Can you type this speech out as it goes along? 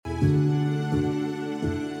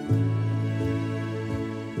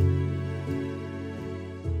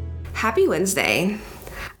Happy Wednesday.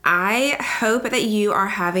 I hope that you are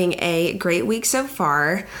having a great week so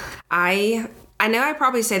far. I know I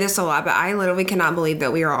probably say this a lot, but I literally cannot believe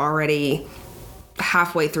that we are already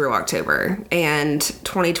halfway through October and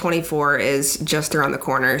 2024 is just around the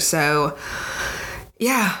corner. So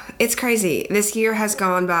yeah, it's crazy. This year has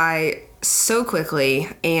gone by so quickly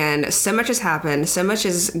and so much has happened. So much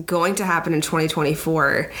is going to happen in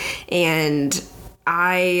 2024. And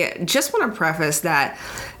I just want to preface that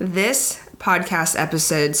this podcast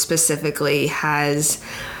episode specifically has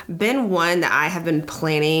been one that I have been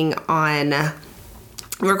planning on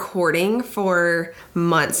recording for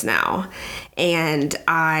months now. And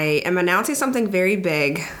I am announcing something very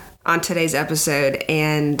big on today's episode,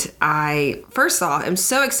 and I first off am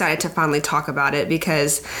so excited to finally talk about it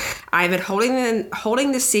because I've been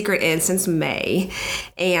holding this secret in since May,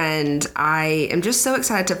 and I am just so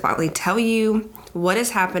excited to finally tell you what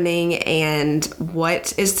is happening and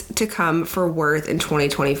what is to come for Worth in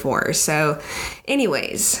 2024. So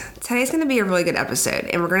anyways, today's going to be a really good episode,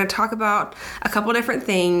 and we're going to talk about a couple different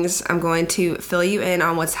things. I'm going to fill you in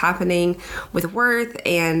on what's happening with Worth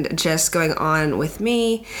and just going on with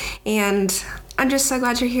me, and I'm just so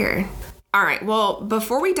glad you're here. All right, well,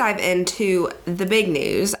 before we dive into the big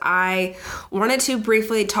news, I wanted to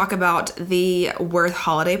briefly talk about the Worth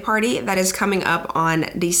holiday party that is coming up on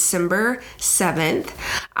December 7th.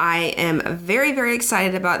 I am very, very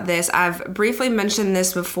excited about this. I've briefly mentioned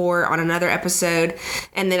this before on another episode,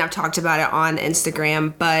 and then I've talked about it on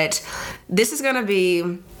Instagram, but this is going to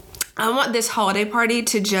be, I want this holiday party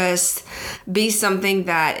to just be something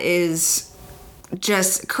that is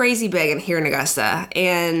just crazy big here in Augusta.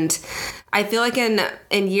 And I feel like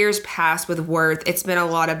in years past with Worth, it's been a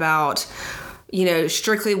lot about,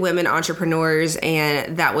 strictly women entrepreneurs,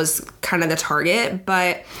 and that was kind of the target.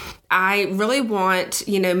 But I really want,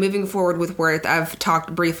 moving forward with Worth, I've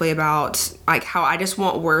talked briefly about like how I just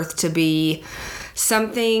want Worth to be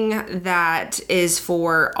something that is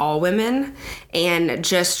for all women and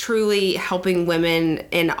just truly helping women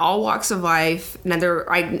in all walks of life.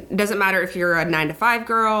 It doesn't matter if you're a 9-to-5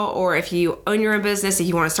 girl or if you own your own business, if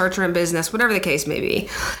you want to start your own business, whatever the case may be.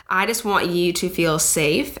 I just want you to feel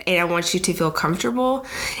safe, and I want you to feel comfortable,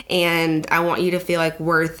 and I want you to feel like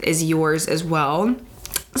Worth is yours as well.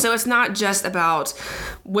 So it's not just about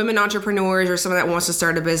women entrepreneurs or someone that wants to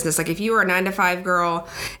start a business. Like if you are a 9-to-5 girl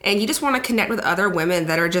and you just want to connect with other women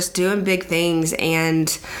that are just doing big things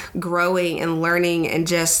and growing and learning and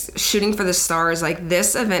just shooting for the stars, like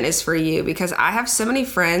this event is for you, because I have so many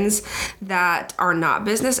friends that are not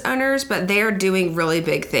business owners, but they are doing really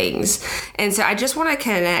big things. And so I just want to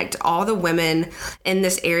connect all the women in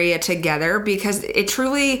this area together, because it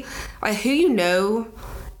truly, like who you know,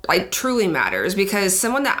 like truly matters, because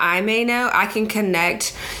someone that I may know, I can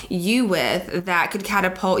connect you with that could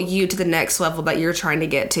catapult you to the next level that you're trying to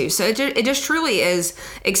get to. So it just truly is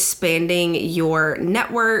expanding your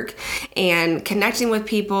network and connecting with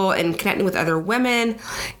people and connecting with other women,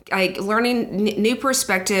 like learning new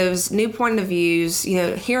perspectives, new point of views,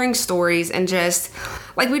 hearing stories, and just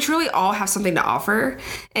like we truly all have something to offer.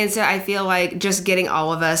 And so I feel like just getting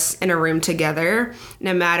all of us in a room together,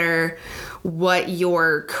 no matter what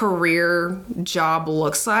your career job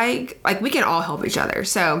looks like we can all help each other.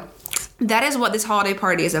 So that is what this holiday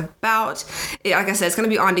party is about. Like I said, it's going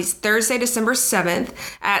to be on Thursday, December 7th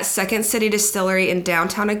at Second City Distillery in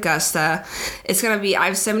downtown Augusta. It's going to be, I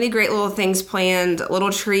have so many great little things planned,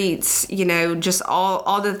 little treats, just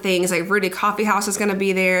all the things. Like Rooted Coffee House is going to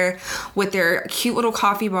be there with their cute little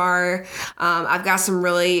coffee bar. I've got some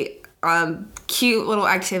really cute little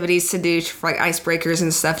activities to do for like icebreakers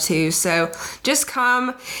and stuff too. So just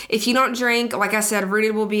come. If you don't drink, like I said,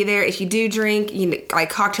 Rooted will be there. If you do drink, like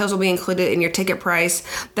cocktails will be included in your ticket price.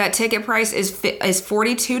 That ticket price is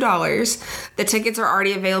 $42. The tickets are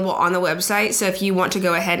already available on the website. So if you want to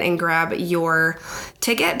go ahead and grab your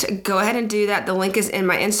ticket, go ahead and do that. The link is in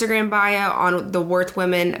my Instagram bio on the Worth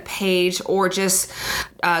Women page, or just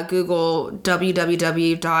Google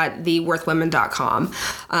www.theworthwomen.com.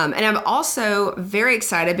 And I'm also very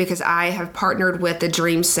excited because I have partnered with the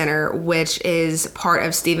Dream Center, which is part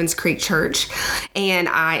of Stevens Creek Church, and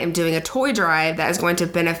I am doing a toy drive that is going to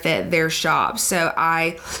benefit their shop. So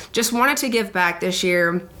I just wanted to give back this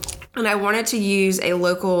year, and I wanted to use a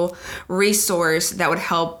local resource that would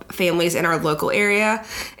help families in our local area.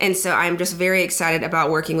 And so I'm just very excited about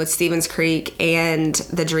working with Stevens Creek and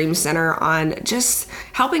the Dream Center on just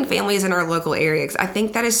helping families in our local area, because I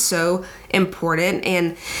think that is so important.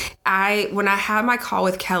 And when I had my call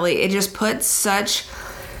with Kelly, it just puts so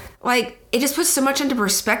much into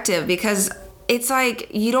perspective, because it's like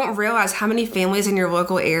you don't realize how many families in your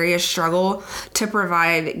local area struggle to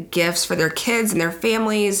provide gifts for their kids and their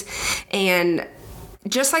families, and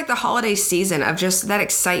just like the holiday season of just that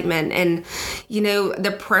excitement and,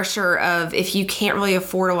 the pressure of if you can't really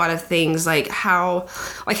afford a lot of things, how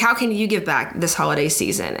can you give back this holiday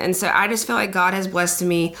season? And so I just feel like God has blessed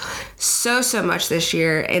me so much this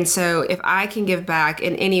year. And so if I can give back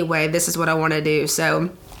in any way, this is what I want to do. So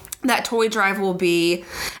that toy drive will be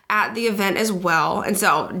at the event as well. And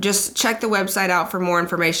so just check the website out for more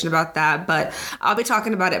information about that. But I'll be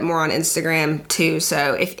talking about it more on Instagram too.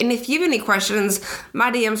 So if you have any questions,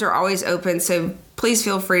 my DMs are always open. So please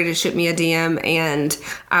feel free to shoot me a DM and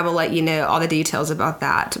I will let you know all the details about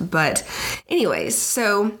that. But anyways,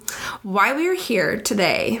 so why we are here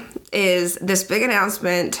today is this big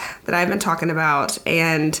announcement that I've been talking about.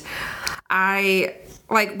 And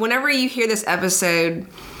whenever you hear this episode,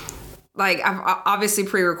 I've obviously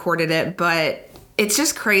pre-recorded it, but it's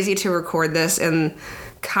just crazy to record this in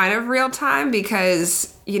kind of real time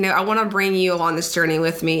because, I want to bring you along this journey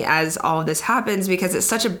with me as all of this happens because it's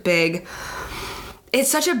such a big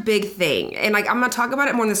thing. And I'm going to talk about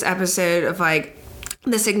it more in this episode of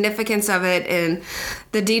the significance of it and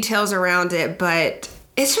the details around it, but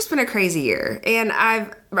it's just been a crazy year. And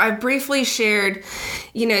I've briefly shared,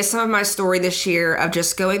 some of my story this year of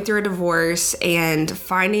just going through a divorce and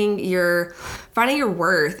finding your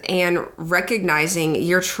worth and recognizing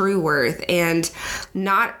your true worth and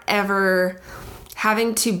not ever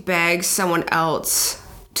having to beg someone else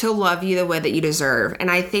to love you the way that you deserve. And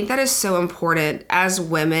I think that is so important as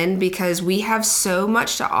women because we have so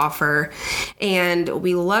much to offer and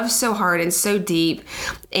we love so hard and so deep.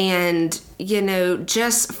 And,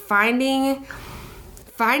 just finding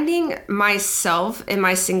myself in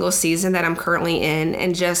my single season that I'm currently in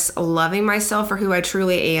and just loving myself for who I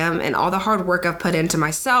truly am and all the hard work I've put into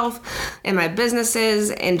myself and my businesses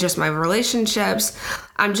and just my relationships.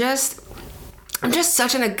 I'm just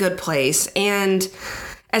such in a good place. And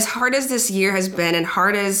as hard as this year has been and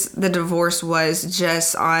hard as the divorce was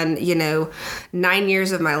just on, 9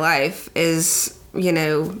 years of my life is,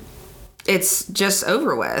 it's just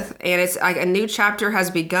over with. And it's like a new chapter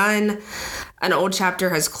has begun, an old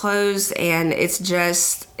chapter has closed, and it's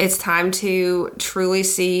time to truly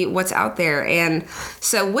see what's out there. And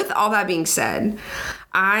so with all that being said,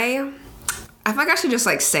 I feel like I should just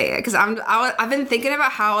say it because I've been thinking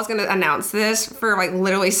about how I was going to announce this for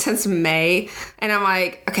literally since May. And I'm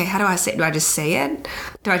like, okay, how do I say it? Do I just say it?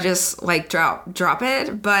 Do I just drop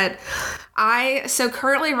it? But so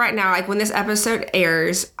currently right now, when this episode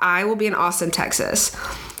airs, I will be in Austin, Texas.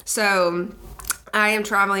 So I am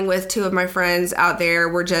traveling with two of my friends out there.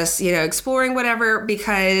 We're just, exploring whatever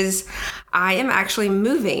because I am actually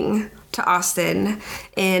moving to Austin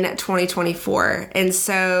in 2024. And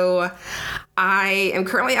so I am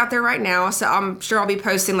currently out there right now. So I'm sure I'll be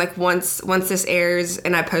posting once this airs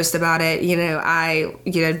and I post about it, I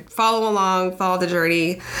follow along, follow the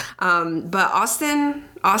journey. But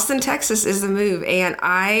Austin, Texas is the move. And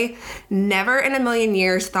I never in a million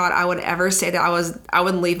years thought I would ever say that I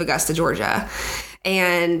would leave Augusta, Georgia.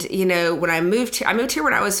 And, when I moved here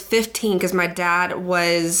when I was 15 because my dad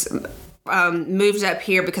was moved up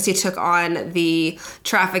here because he took on the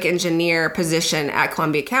traffic engineer position at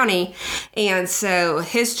Columbia County. And so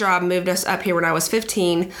his job moved us up here when I was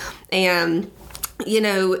 15. And,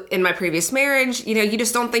 in my previous marriage, you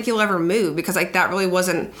just don't think you'll ever move because that really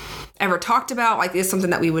wasn't ever talked about. It's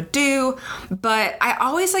something that we would do. But I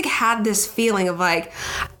always had this feeling of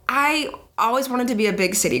I always wanted to be a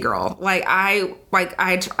big city girl.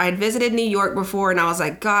 I'd visited New York before and I was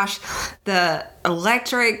gosh, the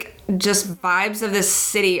electric just vibes of this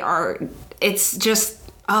city it's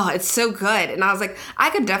so good. And I was I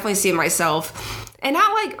could definitely see myself and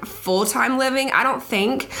not full-time living, I don't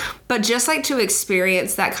think, but just to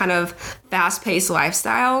experience that kind of fast-paced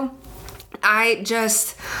lifestyle. I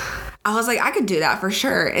was I could do that for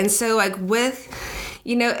sure. And so with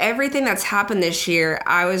everything that's happened this year,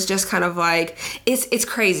 I was just kind of it's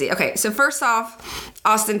crazy. Okay, so first off,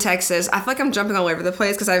 Austin, Texas. I feel I'm jumping all over the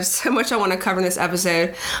place because I have so much I want to cover in this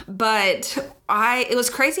episode. But it was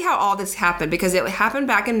crazy how all this happened because it happened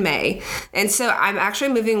back in May. And so I'm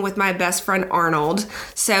actually moving with my best friend, Arnold.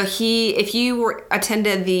 So if you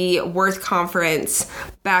attended the Worth conference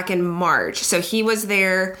back in March, so he was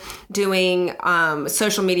there doing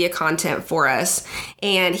social media content for us.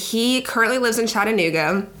 And he currently lives in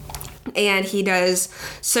Chattanooga. And he does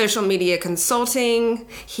social media consulting.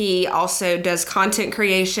 He also does content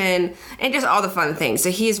creation and just all the fun things. So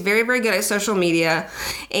he is very, very good at social media.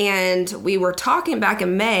 And we were talking back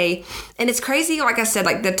in May, and it's crazy, like I said,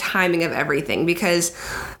 like the timing of everything, because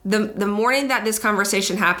the morning that this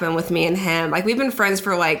conversation happened with me and him, like we've been friends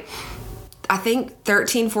for like, I think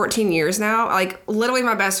 13, 14 years now, like literally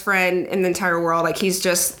my best friend in the entire world. Like he's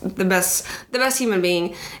just the best human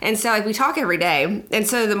being. And so like we talk every day. And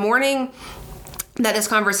so the morning that this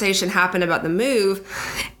conversation happened about the move,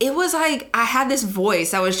 it was like, I had this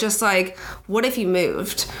voice. I was just like, what if you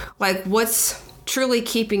moved? Like what's truly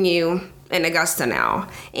keeping you in Augusta now?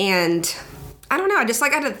 And I don't know. I just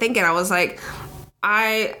like had to think it. I was like,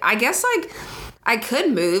 I guess like I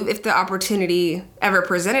could move if the opportunity ever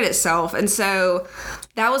presented itself. And so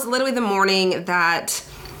that was literally the morning that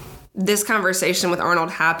this conversation with Arnold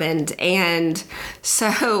happened. And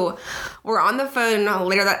so we're on the phone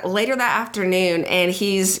later that afternoon, and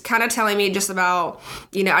he's kind of telling me just about,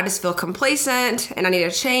 I just feel complacent and I need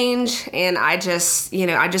a change. And I just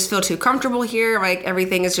feel too comfortable here. Like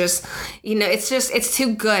everything is just, it's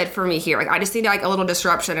too good for me here. Like I just need like a little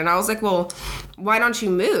disruption. And I was like, well, why don't you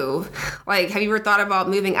move? Like, have you ever thought about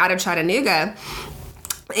moving out of Chattanooga?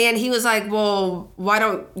 And he was like, well, why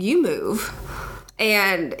don't you move?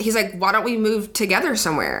 And he's like, why don't we move together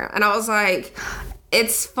somewhere? And I was like,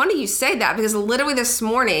 it's funny you say that, because literally this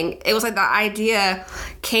morning, it was like the idea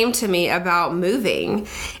came to me about moving.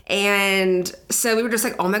 And so we were just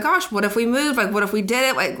like, oh my gosh, what if we moved? Like, what if we did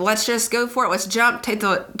it? Like, let's just go for it. Let's jump, take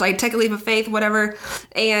a leap of faith, whatever.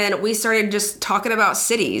 And we started just talking about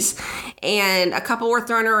cities, and a couple were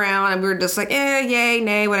thrown around, and we were just like, yay,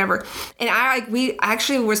 nay, whatever. And we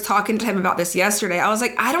actually was talking to him about this yesterday. I was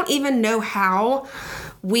like, I don't even know how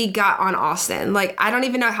we got on Austin. Like, I don't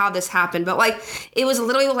even know how this happened, but like, it was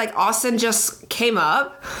literally like Austin just came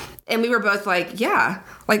up, and we were both like, yeah,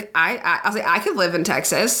 like I was like, I could live in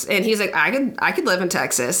Texas. And he's like, I could live in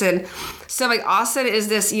Texas. And so like Austin is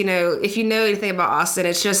this, if you know anything about Austin,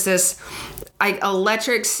 it's just this like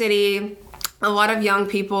electric city. A lot of young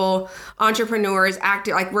people, entrepreneurs,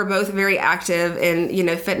 active, like we're both very active in,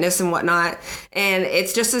 fitness and whatnot. And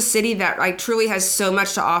it's just a city that like truly has so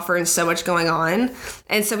much to offer and so much going on.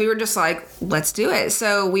 And so we were just like, let's do it.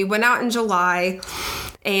 So we went out in July,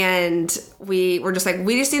 and we were just like,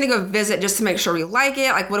 we just need to go visit just to make sure we like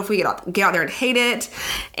it. Like, what if we get out there and hate it?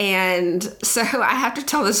 And so I have to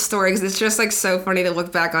tell this story because it's just like so funny to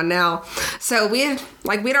look back on now. So we'd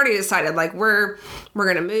already decided like we're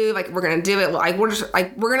gonna move, like we're gonna do it. Like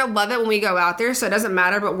we're gonna love it when we go out there. So it doesn't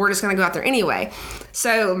matter, but we're just gonna go out there anyway.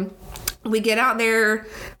 So we get out there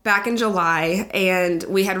back in July, and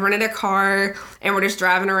we had rented a car, and we're just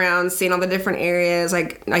driving around, seeing all the different areas,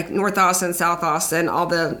 like North Austin, South Austin, all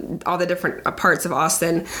the different parts of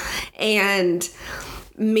Austin. And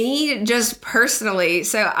me just personally,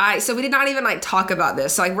 so we did not even like talk about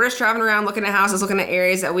this. So like we're just driving around, looking at houses, looking at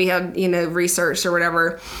areas that we have, researched or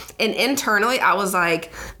whatever. And internally I was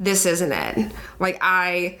like, this isn't it. Like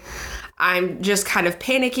I'm just kind of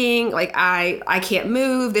panicking. Like I can't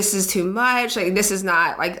move. This is too much. Like this is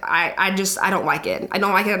not like, I don't like it. I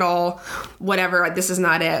don't like it at all. Whatever. Like this is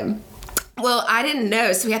not it. Well, I didn't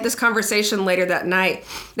know. So we had this conversation later that night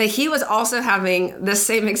that he was also having the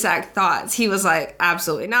same exact thoughts. He was like,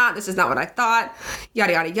 absolutely not. This is not what I thought.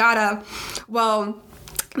 Yada, yada, yada. Well,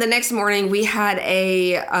 the next morning we had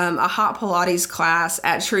a hot Pilates class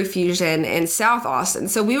at True Fusion in South Austin.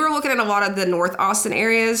 So we were looking at a lot of the North Austin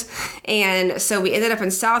areas. And so we ended up in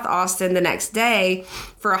South Austin the next day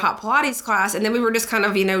for a hot Pilates class. And then we were just kind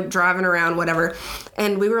of, driving around, whatever.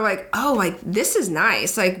 And we were like, oh, like this is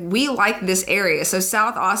nice. Like we like this area. So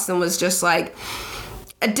South Austin was just like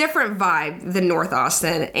a different vibe than North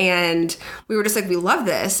Austin. And we were just like, we love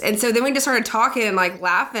this. And so then we just started talking and like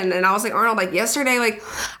laughing. And I was like, Arnold, like yesterday, like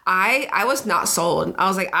I was not sold. I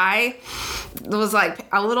was like, I was like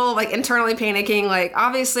a little like internally panicking. Like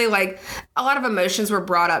obviously like a lot of emotions were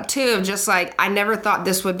brought up too, of just like, I never thought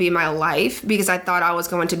this would be my life, because I thought I was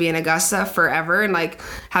going to be in Augusta forever and like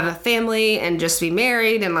have a family and just be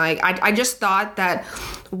married. And like, I just thought that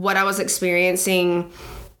what I was experiencing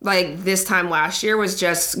like this time last year was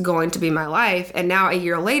just going to be my life. And now a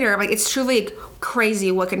year later, like it's truly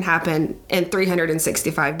crazy what can happen in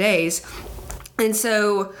 365 days. And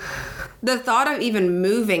so the thought of even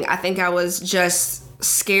moving, I think I was just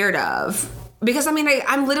scared of. Because I mean,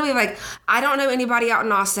 I'm literally like, I don't know anybody out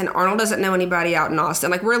in Austin. Arnold doesn't know anybody out in Austin.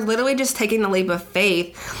 Like we're literally just taking the leap of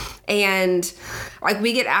faith. And like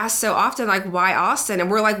we get asked so often, like, why Austin? And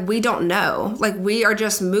we're like, we don't know. Like we are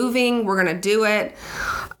just moving. We're going to do it.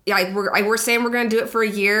 we're saying we're going to do it for a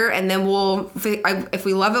year, and then if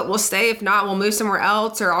we love it, we'll stay. If not, we'll move somewhere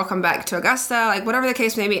else, or I'll come back to Augusta, like whatever the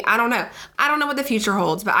case may be. I don't know what the future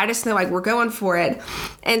holds, but I just know like we're going for it.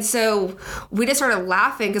 And so we just started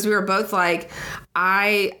laughing because we were both like,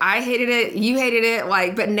 I hated it, you hated it,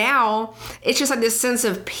 like, but now it's just like this sense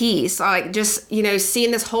of peace, like just,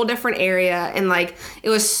 seeing this whole different area. And like, it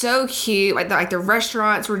was so cute. Like the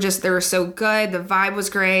restaurants they were so good. The vibe was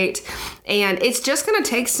great. And it's just going to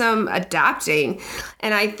take some adapting.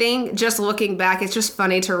 And I think just looking back, it's just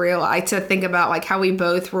funny to think about like how we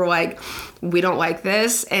both were like, we don't like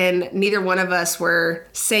this. And neither one of us were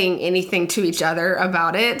saying anything to each other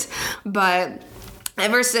about it. But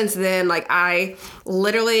ever since then, like I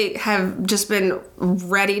literally have just been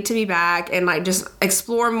ready to be back and like just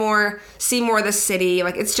explore more, see more of the city.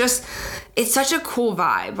 Like it's such a cool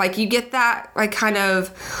vibe. Like you get that like kind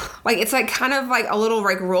of like, it's like kind of like a little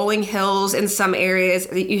like rolling hills in some areas.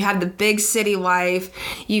 You have the big city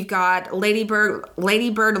life. You've got Ladybird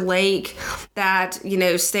Lake that,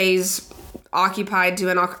 stays occupied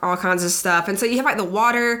doing all kinds of stuff. And so you have like the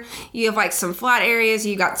water, you have like some flat areas,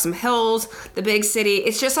 you got some hills, the big city.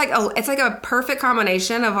 It's just like it's like a perfect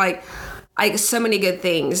combination of like so many good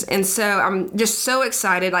things. And so I'm just so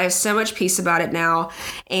excited. I have so much peace about it now,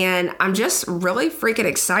 and I'm just really freaking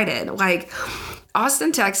excited. Like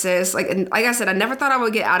Austin, Texas, like I said, I never thought I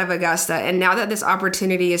would get out of Augusta, and now that this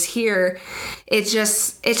opportunity is here, it's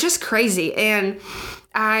just crazy. And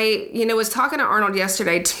I, was talking to Arnold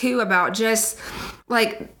yesterday too about just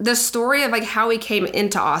like the story of like how we came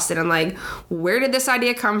into Austin and like where did this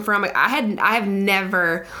idea come from? Like I have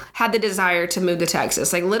never had the desire to move to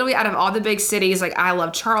Texas. Like literally out of all the big cities, like I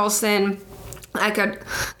love Charleston. I could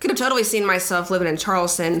have totally seen myself living in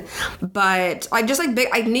Charleston, but like just like big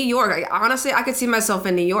like New York. Like honestly, I could see myself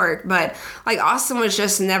in New York, but like Austin was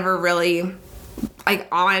just never really like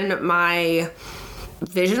on my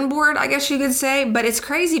vision board, I guess you could say. But it's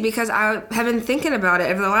crazy because I have been thinking about it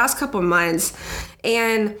over the last couple of months,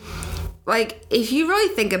 and like if you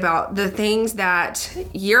really think about the things that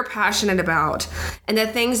you're passionate about and the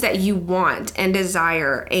things that you want and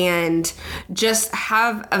desire and just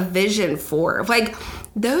have a vision for, like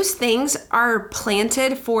those things are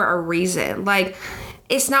planted for a reason. Like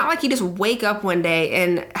it's not like you just wake up one day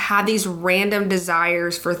and have these random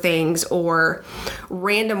desires for things or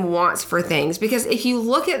random wants for things. Because if you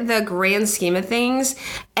look at the grand scheme of things,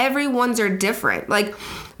 everyone's are different. Like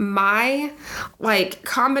my like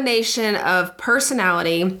combination of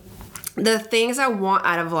personality, the things I want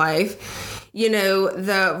out of life,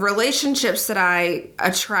 the relationships that I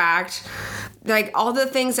attract, like all the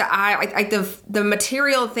things that I like the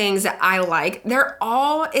material things that I like,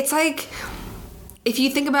 it's like, if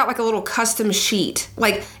you think about like a little custom sheet,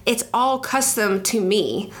 like it's all custom to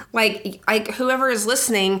me. Like whoever is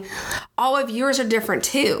listening, all of yours are different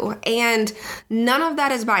too. And none of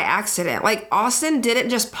that is by accident. Like Austin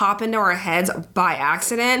didn't just pop into our heads by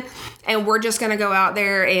accident and we're just going to go out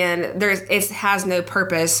there and it has no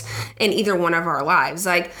purpose in either one of our lives.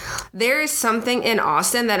 Like there is something in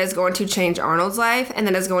Austin that is going to change Arnold's life and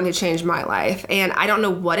that is going to change my life. And I don't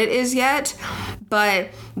know what it is yet, but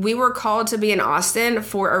we were called to be in Austin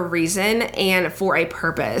for a reason and for a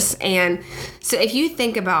purpose. And so if you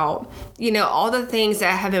think about, all the things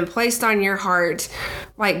that have been placed on your heart,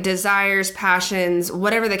 like desires, passions,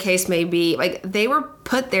 whatever the case may be, like they were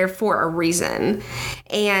put there for a reason.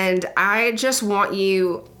 And I just want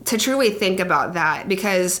you to truly think about that,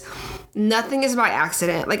 because nothing is by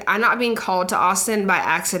accident. Like I'm not being called to Austin by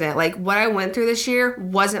accident. Like what I went through this year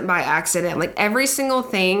wasn't by accident. Like every single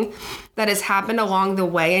thing that has happened along the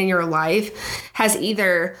way in your life has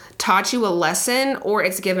either taught you a lesson or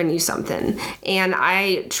it's given you something. And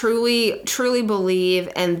I truly, truly believe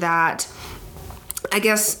in that, I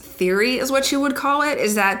guess, theory is what you would call it,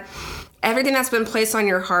 is that everything that's been placed on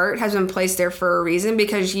your heart has been placed there for a reason,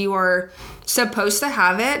 because you are supposed to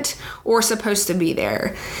have it or supposed to be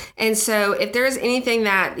there. And so if there's anything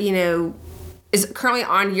that, is currently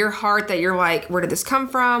on your heart that you're like, where did this come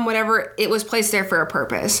from? Whatever, it was placed there for a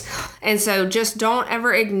purpose. And so just don't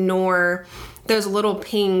ever ignore those little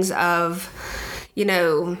pings of,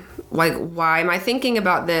 like, why am I thinking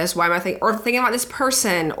about this? Why am I thinking about this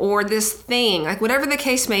person or this thing? Like whatever the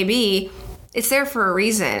case may be, it's there for a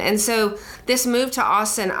reason. And so this move to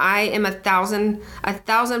Austin, I am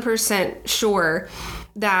 1,000% sure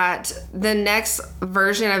that the next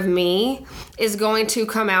version of me is going to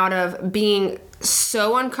come out of being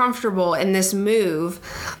so uncomfortable in this move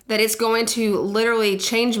that it's going to literally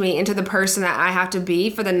change me into the person that I have to be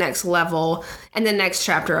for the next level and the next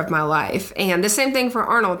chapter of my life. And the same thing for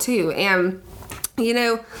Arnold too. And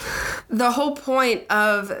the whole point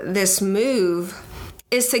of this move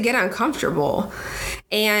is to get uncomfortable.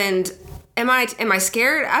 And am I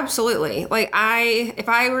scared? Absolutely. Like if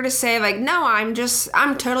I were to say like, no, I'm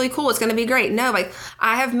totally cool, it's going to be great. No, like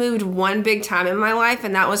I have moved one big time in my life,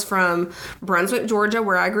 and that was from Brunswick, Georgia,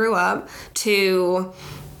 where I grew up, to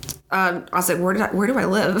I was like, where do I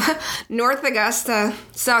live? North Augusta,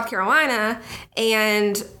 South Carolina.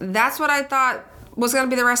 And that's what I thought was going to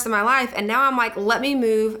be the rest of my life. And now I'm like, let me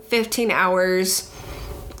move 15 hours.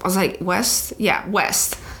 I was like, west? Yeah,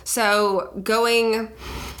 west. So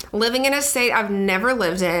living in a state I've never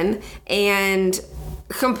lived in, and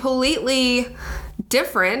completely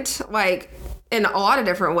different, like in a lot of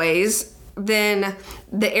different ways, than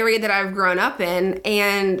the area that I've grown up in.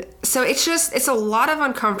 And so it's a lot of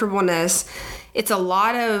uncomfortableness. It's a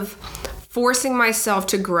lot of forcing myself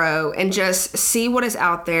to grow and just see what is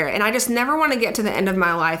out there. And I just never want to get to the end of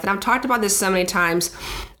my life. And I've talked about this so many times.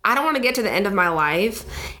 I don't want to get to the end of my life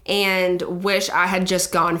and wish I had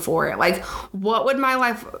just gone for it. Like, what would my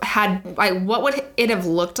life what would it have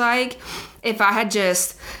looked like if I had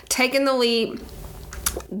just taken the leap,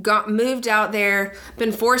 moved out there,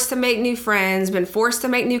 been forced to make new friends, been forced to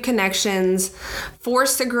make new connections,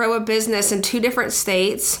 forced to grow a business in 2 different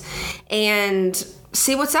states and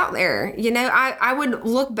see what's out there. I would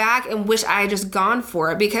look back and wish I had just gone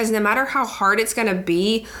for it, because no matter how hard it's going to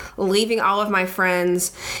be leaving all of my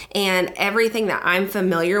friends and everything that I'm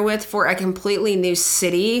familiar with for a completely new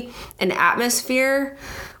city and atmosphere,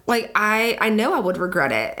 like I know I would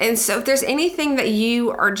regret it. And so if there's anything that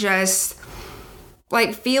you are just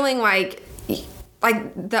like feeling like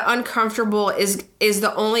the uncomfortable is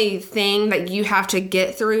the only thing that you have to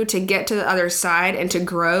get through to get to the other side and to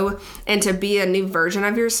grow and to be a new version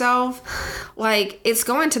of yourself, like it's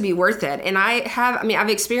going to be worth it. And I've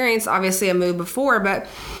experienced obviously a move before, but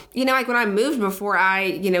like when I moved before,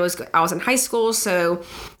 I was in high school, so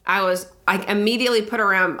I was immediately put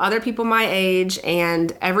around other people my age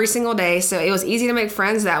and every single day. So it was easy to make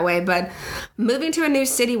friends that way. But moving to a new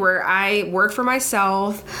city where I work for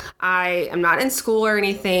myself, I am not in school or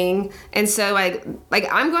anything. And so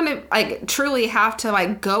like I'm going to truly have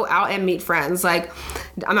to go out and meet friends. Like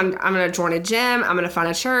I'm going to join a gym. I'm going to find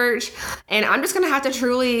a church, and I'm just going to have to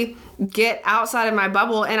truly get outside of my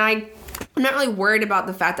bubble. And I'm not really worried about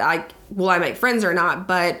the fact that will I make friends or not,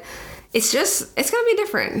 but it's going to be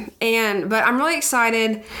different. But I'm really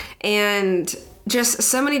excited, and just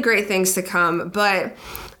so many great things to come. But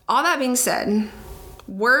all that being said,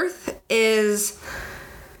 Worth is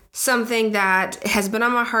something that has been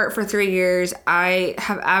on my heart for 3 years. I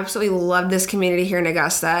have absolutely loved this community here in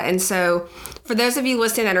Augusta. And so for those of you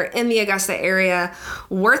listening that are in the Augusta area,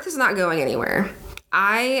 Worth is not going anywhere.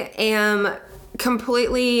 I am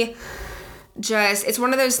completely it's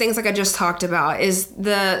one of those things like I just talked about, is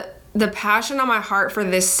the passion on my heart for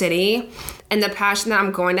this city and the passion that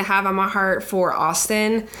I'm going to have on my heart for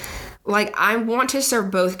Austin. Like, I want to serve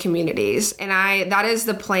both communities, and that is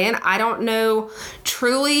the plan. I don't know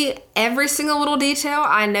truly every single little detail.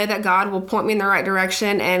 I know that God will point me in the right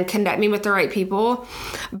direction and connect me with the right people,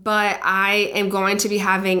 but I am going to be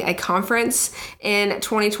having a conference in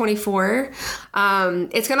 2024.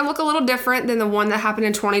 It's going to look a little different than the one that happened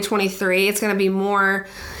in 2023. It's going to be more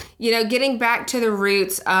getting back to the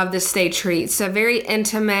roots of the Stay Treat. So very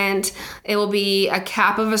intimate. It will be a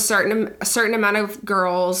cap of a certain amount of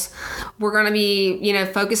girls. We're going to be,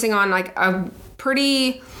 focusing on like a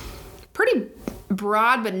pretty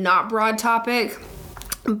broad but not broad topic.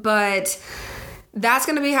 But that's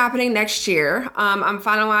going to be happening next year. I'm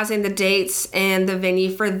finalizing the dates and the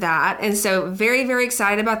venue for that. And so very, very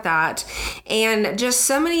excited about that. And just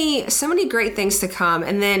so many great things to come.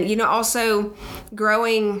 And then, also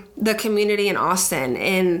growing the community in Austin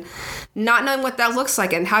and not knowing what that looks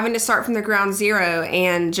like and having to start from the ground zero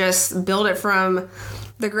and just build it from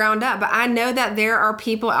the ground up. But I know that there are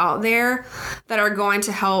people out there that are going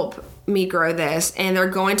to help me grow this, and they're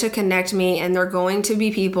going to connect me, and they're going to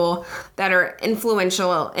be people that are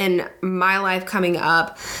influential in my life coming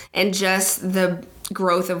up and just the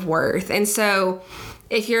growth of Worth. And so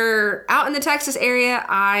if you're out in the Texas area,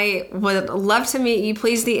 I would love to meet you.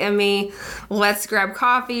 Please DM me. Let's grab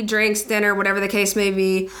coffee, drinks, dinner, whatever the case may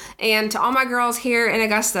be. And to all my girls here in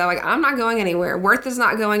Augusta, I'm not going anywhere. Worth is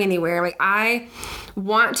not going anywhere. I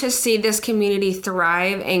want to see this community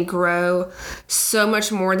thrive and grow so much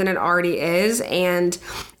more than it already is. And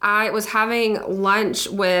I was having lunch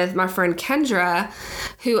with my friend Kendra,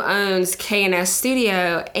 who owns K&S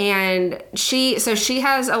Studio, and she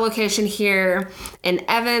has a location here in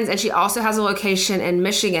Evans, and she also has a location in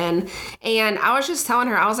Michigan. And I was just telling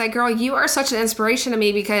her, I was like, girl, you are such an inspiration to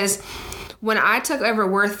me, because when I took over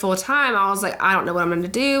Worth full time, I was like, I don't know what I'm going to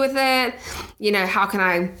do with it. How can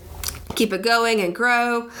I keep it going and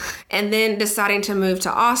grow? And then deciding to move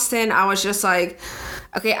to Austin, I was just like,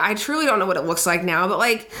 okay, I truly don't know what it looks like now, but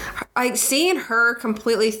like seeing her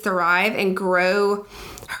completely thrive and grow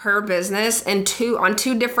her business on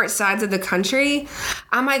two different sides of the country,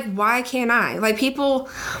 I'm like, why can't I? Like, people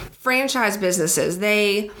franchise businesses,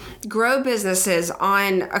 they grow businesses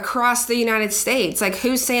across the United States. Like,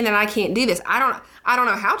 who's saying that I can't do this? I don't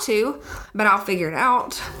know how to, but I'll figure it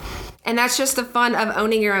out. And that's just the fun of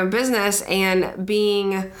owning your own business and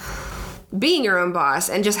being your own boss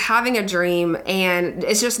and just having a dream. And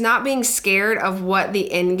it's just not being scared of what the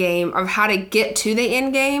end game, of how to get to the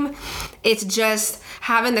end game. It's just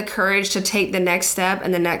having the courage to take the next step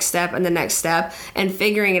and the next step and the next step and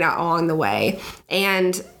figuring it out along the way.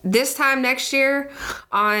 And this time next year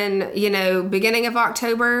on, beginning of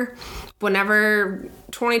October, whenever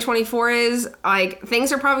 2024 is, like,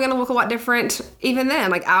 things are probably going to look a lot different even then.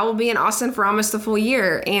 Like, I will be in Austin for almost a full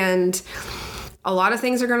year, and a lot of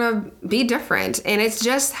things are going to be different. And it's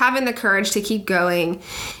just having the courage to keep going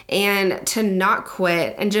and to not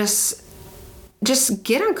quit and just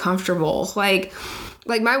get uncomfortable. Like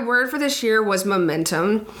my word for this year was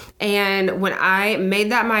momentum. And when I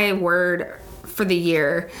made that my word for the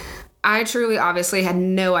year, I truly obviously had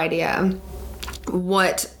no idea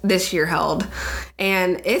what this year held.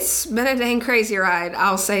 And it's been a dang crazy ride,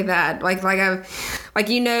 I'll say that. A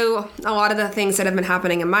lot of the things that have been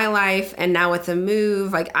happening in my life, and now with the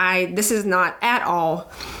move, this is not at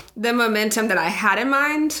all the momentum that I had in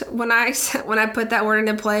mind when I put that word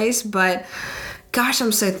into place. But gosh,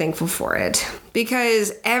 I'm so thankful for it,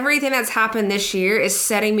 because everything that's happened this year is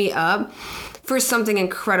setting me up for something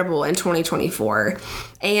incredible in 2024.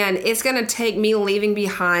 And it's going to take me leaving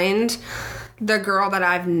behind the girl that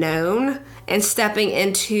I've known and stepping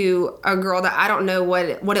into a girl that I don't know what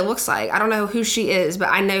it looks like. I don't know who she is, but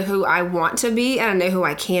I know who I want to be and I know who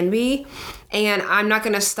I can be. And I'm not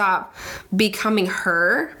going to stop becoming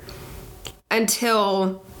her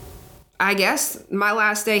until, I guess, my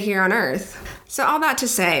last day here on earth. So all that to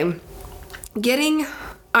say, getting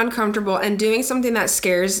uncomfortable and doing something that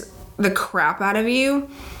scares the crap out of you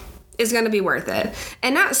is going to be worth it.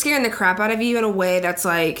 And not scaring the crap out of you in a way that's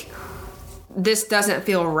like, this doesn't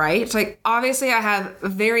feel right. It's like, obviously I have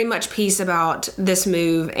very much peace about this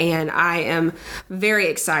move and I am very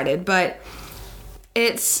excited, but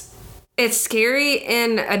it's scary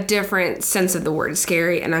in a different sense of the word,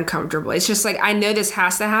 scary and uncomfortable. It's just like, I know this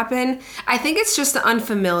has to happen. I think it's just the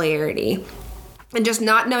unfamiliarity and just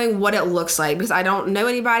not knowing what it looks like, because I don't know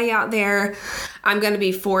anybody out there. I'm going to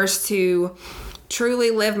be forced to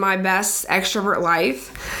truly live my best extrovert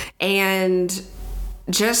life and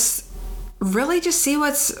just really just see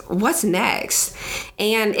what's next.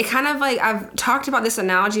 And it kind of like, I've talked about this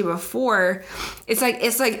analogy before. It's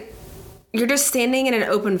like you're just standing in an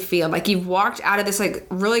open field. Like, you've walked out of this like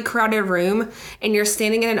really crowded room and you're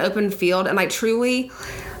standing in an open field, and like truly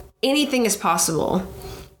anything is possible.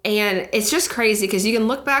 And it's just crazy because you can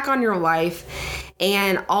look back on your life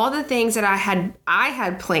and all the things that I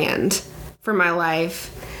had planned for my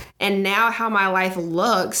life, and now how my life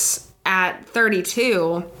looks at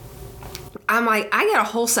 32. I'm like, I get a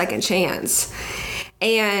whole second chance.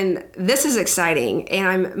 And this is exciting. And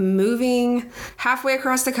I'm moving halfway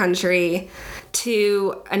across the country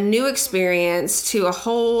to a new experience, to a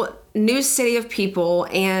whole new city of people.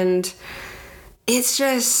 And it's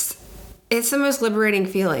the most liberating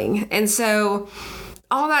feeling. And so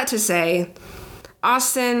all that to say,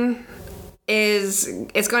 Austin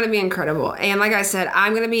it's going to be incredible. And like I said,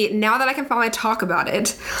 now that I can finally talk about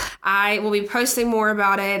it, I will be posting more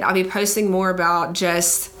about it. I'll be posting more about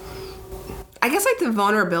just, I guess, like the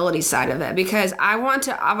vulnerability side of it, because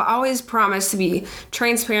I've always promised to be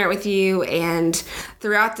transparent with you. And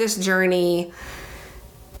throughout this journey,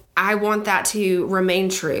 I want that to remain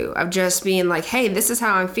true, of just being like, hey, this is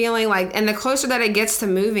how I'm feeling. Like, and the closer that it gets to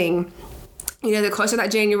moving, the closer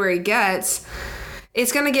that January gets,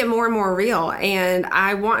 it's going to get more and more real. And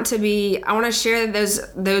I want to share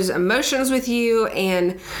those emotions with you,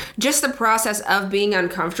 and just the process of being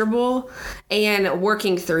uncomfortable and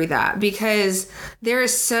working through that, because there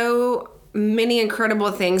is so many incredible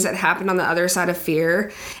things that happen on the other side of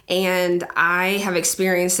fear. And I have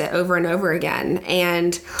experienced it over and over again.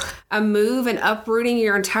 And a move and uprooting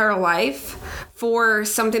your entire life for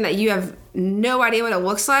something that you have no idea what it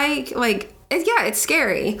looks like, it's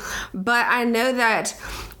scary, but I know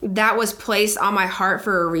that was placed on my heart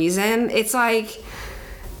for a reason. It's like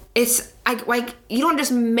you don't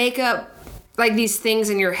just make up like these things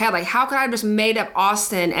in your head. Like, how could I have just made up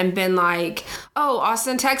Austin and been like, oh,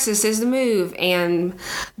 Austin, Texas is the move, and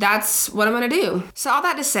that's what I'm going to do. So all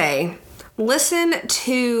that to say, listen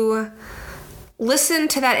to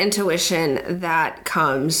that intuition that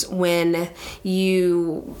comes when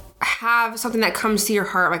you have something that comes to your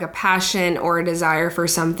heart, like a passion or a desire for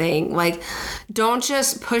something. Like, don't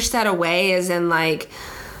just push that away as in like,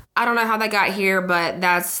 I don't know how that got here, but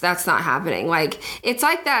that's not happening. Like, it's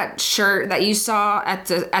like that shirt that you saw at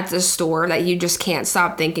the store that you just can't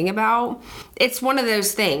stop thinking about. It's one of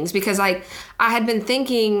those things, because like I had been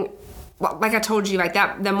thinking, like I told you, like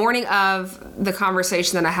that the morning of the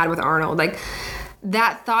conversation that I had with Arnold, like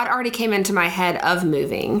that thought already came into my head of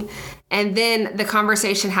moving. And then the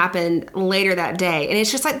conversation happened later that day. And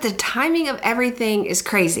it's just like the timing of everything is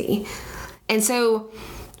crazy. And so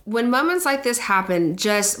when moments like this happen,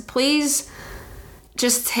 please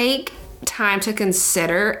take time to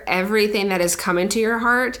consider everything that is coming to your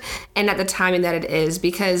heart and at the timing that it is,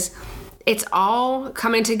 because it's all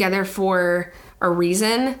coming together for a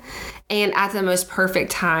reason and at the most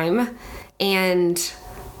perfect time. And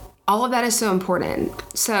all of that is so important.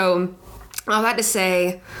 So all that to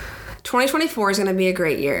say, 2024 is going to be a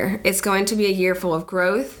great year. It's going to be a year full of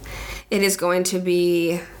growth. It is going to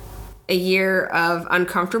be a year of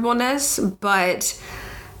uncomfortableness, but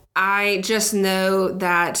I just know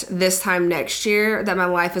that this time next year that my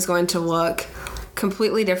life is going to look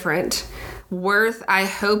completely different. Worth, I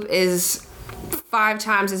hope, is 5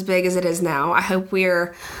 times as big as it is now. I hope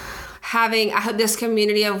I hope this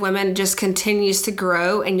community of women just continues to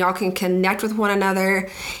grow and y'all can connect with one another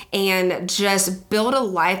and just build a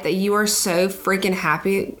life that you are so freaking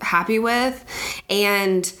happy with.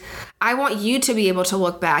 And I want you to be able to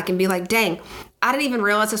look back and be like, dang, I didn't even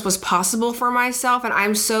realize this was possible for myself, and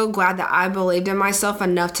I'm so glad that I believed in myself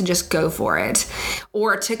enough to just go for it,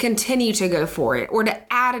 or to continue to go for it, or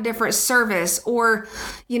to add a different service, or,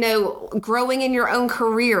 growing in your own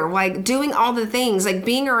career, like doing all the things, like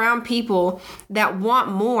being around people that want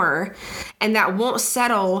more and that won't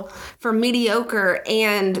settle for mediocre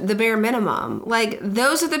and the bare minimum. Like,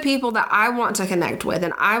 those are the people that I want to connect with,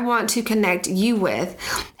 and I want to connect you with,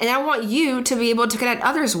 and I want you to be able to connect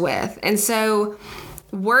others with. And so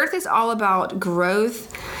Worth is all about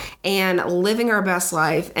growth and living our best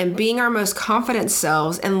life and being our most confident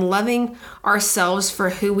selves and loving ourselves for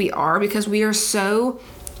who we are, because we are so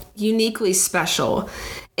uniquely special.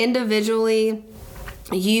 Individually,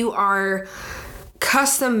 you are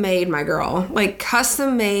custom made, my girl, like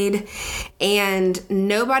custom made, and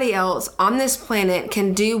nobody else on this planet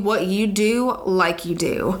can do what you do like you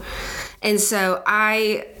do. And so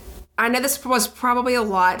I know this was probably a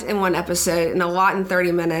lot in one episode and a lot in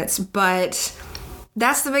 30 minutes, but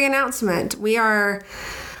that's the big announcement. We are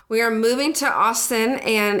moving to Austin,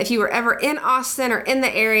 and if you were ever in Austin or in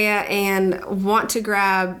the area and want to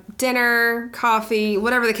grab dinner, coffee,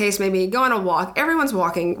 whatever the case may be, go on a walk. Everyone's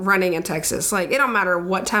walking, running in Texas. Like, it don't matter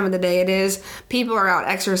what time of the day it is. People are out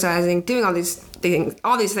exercising, doing all these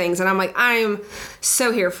things. And I'm like, I'm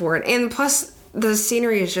so here for it. And plus, the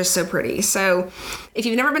scenery is just so pretty. So if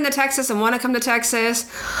you've never been to Texas and want to come to Texas,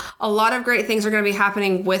 a lot of great things are going to be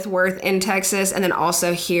happening with Worth in Texas, and then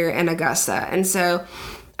also here in Augusta. And so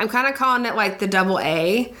I'm kind of calling it like the double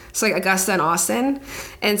A. It's like Augusta and Austin.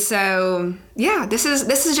 And so, yeah, this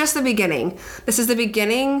is just the beginning. This is the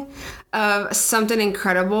beginning of something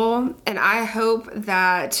incredible. And I hope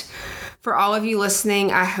that for all of you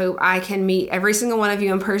listening, I hope I can meet every single one of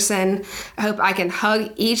you in person. I hope I can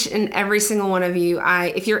hug each and every single one of you.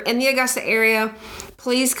 If you're in the Augusta area,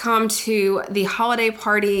 please come to the holiday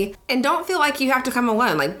party, and don't feel like you have to come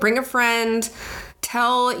alone. Like, bring a friend.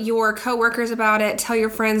 Tell your coworkers about it. Tell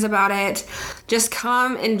your friends about it. Just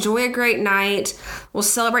come, enjoy a great night. We'll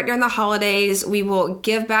celebrate during the holidays. We will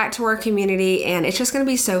give back to our community, and it's just going to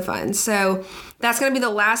be so fun. So that's going to be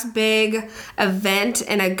the last big event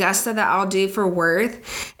in Augusta that I'll do for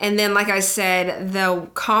Worth. And then, like I said, the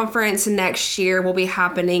conference next year will be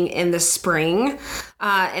happening in the spring.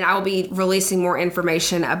 And I will be releasing more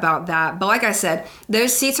information about that. But like I said,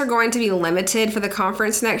 those seats are going to be limited for the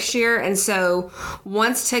conference next year. And so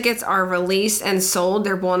once tickets are released and sold,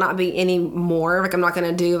 there will not be any more. Like, I'm not going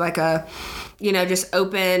to do like a, just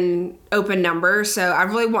open number. So I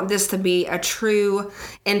really want this to be a true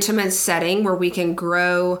intimate setting where we can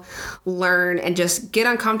grow, learn, and just get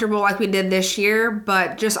uncomfortable like we did this year,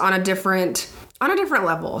 but just on a different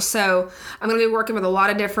level. So I'm going to be working with a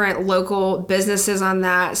lot of different local businesses on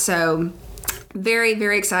that. So very,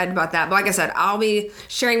 very excited about that. But like I said, I'll be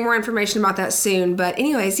sharing more information about that soon. But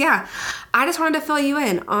anyways, yeah, I just wanted to fill you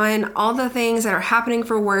in on all the things that are happening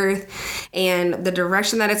for Worth and the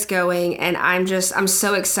direction that it's going. And I'm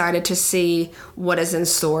so excited to see what is in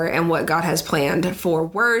store and what God has planned for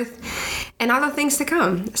Worth and all the things to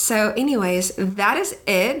come. So anyways, that is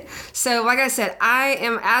it. So like I said,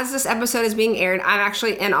 as this episode is being aired, I'm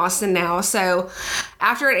actually in Austin now. So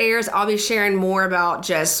after it airs, I'll be sharing more about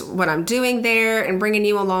just what I'm doing there and bringing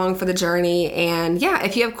you along for the journey. And yeah,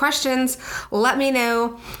 if you have questions, let me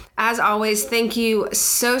know. As always, thank you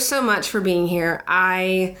so much for being here.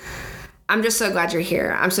 I'm just so glad you're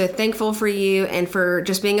here. I'm so thankful for you and for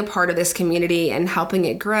just being a part of this community and helping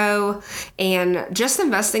it grow and just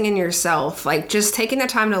investing in yourself. Like just taking the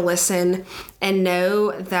time to listen and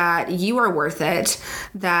know that you are worth it,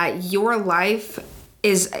 that your life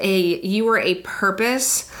you are a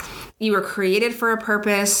purpose. You were created for a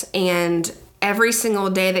purpose, and every single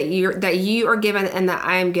day that you are given and that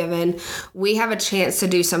I am given, we have a chance to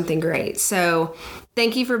do something great. So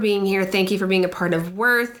thank you for being here. Thank you for being a part of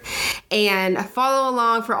Worth, and follow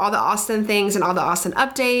along for all the Austin things and all the Austin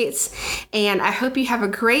updates. And I hope you have a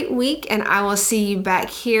great week, and I will see you back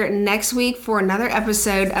here next week for another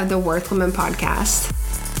episode of the Worth Women Podcast.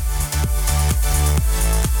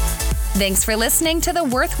 Thanks for listening to the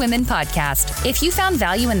Worth Women Podcast. If you found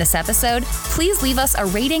value in this episode, please leave us a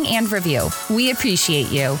rating and review. We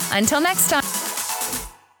appreciate you. Until next time.